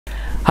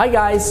Hi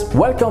guys,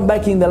 welcome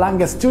back in the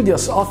Langa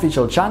Studios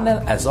official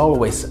channel. As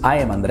always, I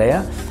am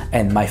Andrea,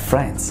 and my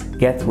friends,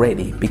 get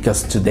ready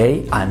because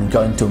today I'm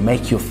going to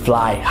make you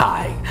fly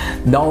high.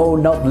 No,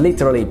 not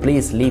literally,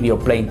 please leave your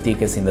plane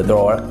tickets in the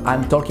drawer.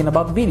 I'm talking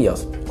about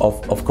videos.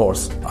 Of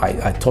course,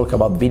 I talk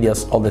about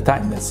videos all the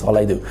time, that's all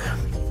I do.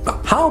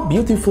 How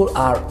beautiful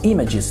are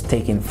images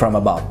taken from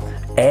above?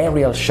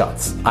 Aerial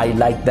shots. I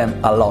like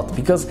them a lot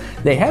because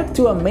they help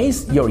to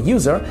amaze your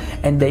user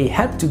and they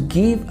help to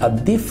give a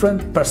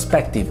different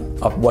perspective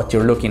of what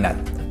you're looking at.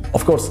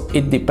 Of course,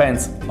 it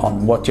depends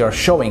on what you're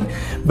showing.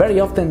 Very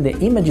often the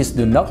images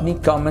do not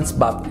need comments,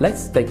 but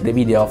let's take the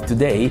video of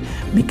today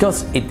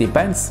because it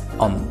depends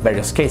on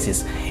various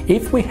cases.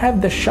 If we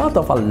have the shot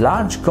of a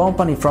large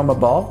company from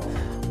above,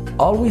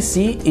 all we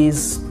see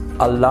is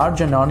a large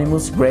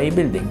anonymous gray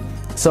building.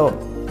 So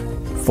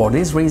for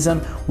this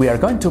reason, we are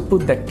going to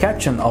put the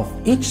caption of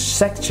each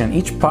section,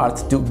 each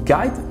part, to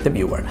guide the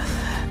viewer.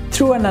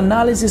 Through an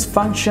analysis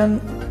function,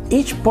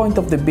 each point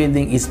of the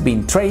building is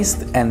being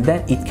traced and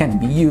then it can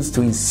be used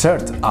to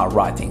insert our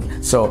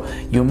writing. So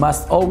you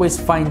must always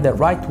find the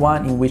right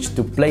one in which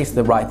to place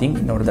the writing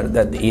in order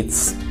that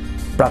it's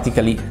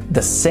practically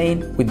the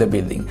same with the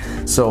building.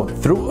 So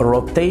through a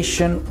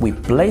rotation, we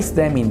place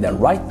them in the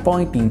right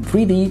point in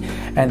 3D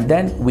and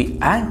then we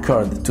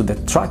anchored to the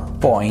track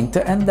point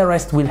and the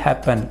rest will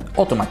happen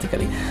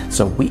automatically.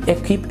 So we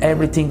equip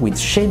everything with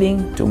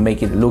shading to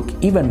make it look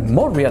even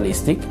more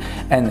realistic,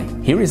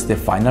 and here is the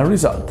final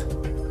result.